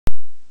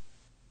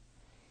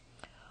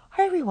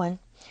everyone,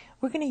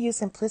 we're going to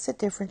use implicit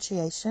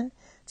differentiation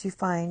to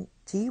find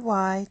dy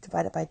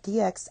divided by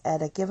dx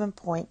at a given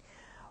point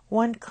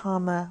 1,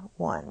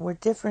 1. We're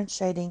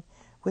differentiating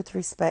with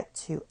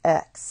respect to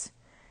x.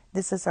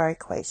 This is our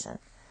equation.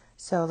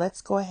 So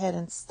let's go ahead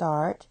and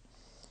start.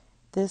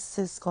 This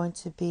is going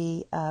to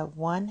be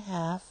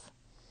 1/2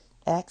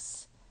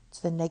 x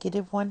to the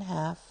negative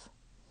 1/2.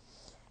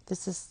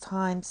 This is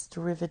times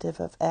derivative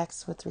of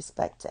x with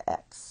respect to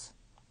x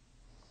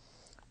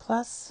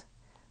plus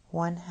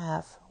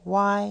 1/2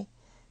 y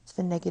to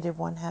the negative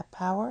 1/2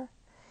 power.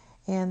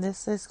 And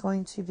this is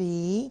going to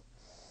be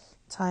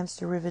times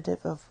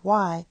derivative of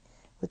y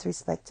with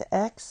respect to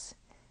x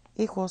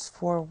equals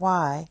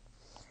 4y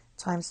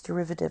times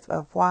derivative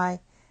of y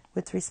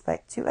with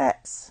respect to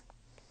x.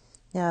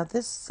 Now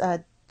this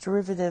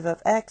derivative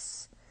of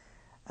x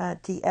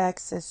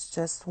dx is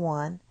just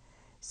 1.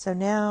 So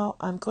now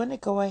I'm going to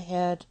go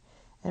ahead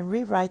and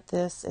rewrite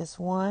this as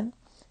 1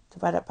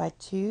 divided by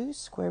 2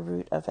 square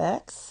root of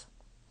x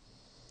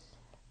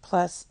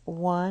plus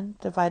 1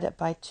 divided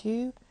by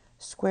 2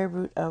 square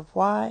root of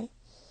y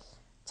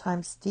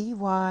times dy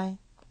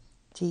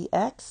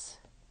dx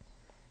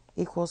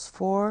equals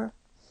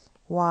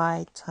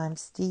 4y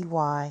times dy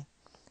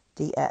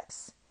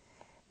dx.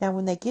 Now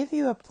when they give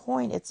you a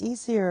point, it's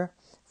easier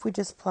if we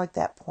just plug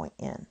that point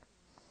in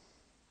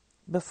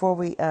before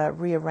we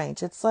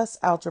rearrange. It's less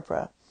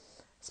algebra,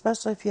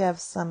 especially if you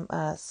have some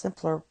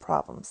simpler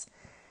problems.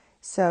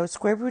 So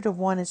square root of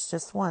 1 is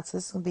just 1. So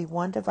this is going to be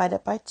 1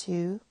 divided by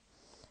 2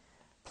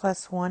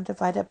 plus 1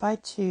 divided by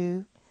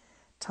 2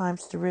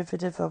 times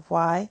derivative of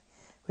y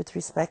with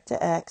respect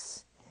to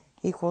x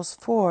equals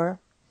 4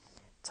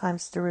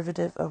 times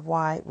derivative of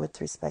y with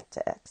respect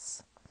to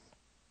x.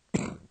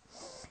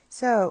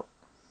 So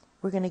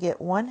we're going to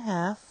get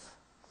 1/2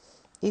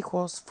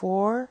 equals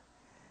 4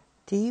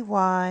 dy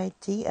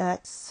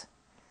dx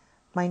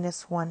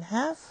minus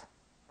 1/2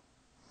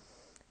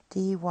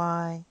 dy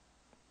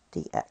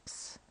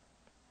dx.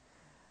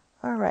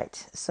 All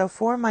right, so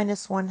 4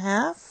 minus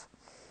 1/2,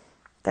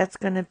 that's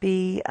going to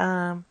be,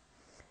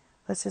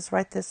 let's just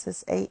write this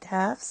as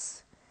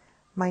 8/2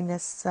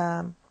 minus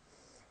 1/2,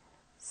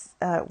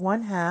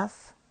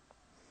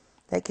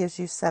 that gives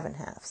you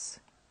 7/2.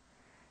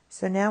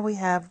 So now we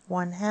have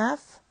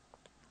 1/2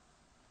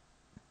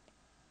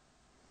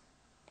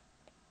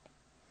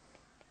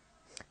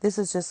 this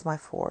is just my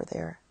 4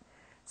 there.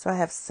 So I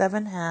have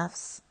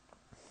 7/2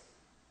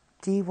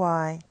 dy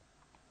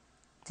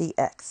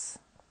dx.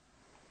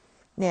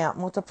 Now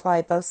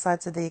multiply both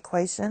sides of the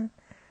equation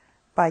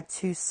by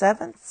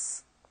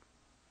 2/7.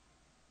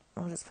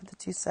 I'll just put the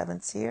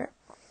 2/7 here.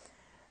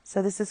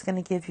 So this is going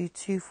to give you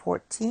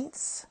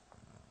 2/14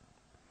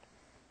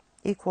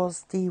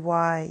 equals dy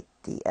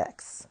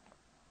dx.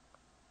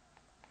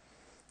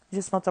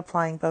 Just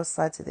multiplying both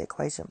sides of the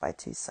equation by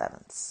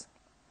 2/7.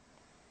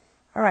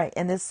 All right,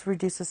 and this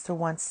reduces to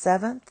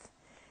 1/7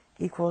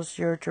 equals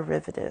your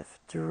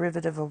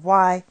derivative of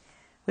y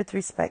with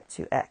respect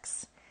to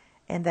x.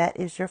 And that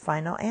is your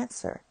final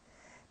answer.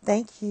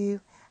 Thank you.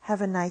 Have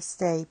a nice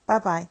day.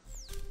 Bye-bye.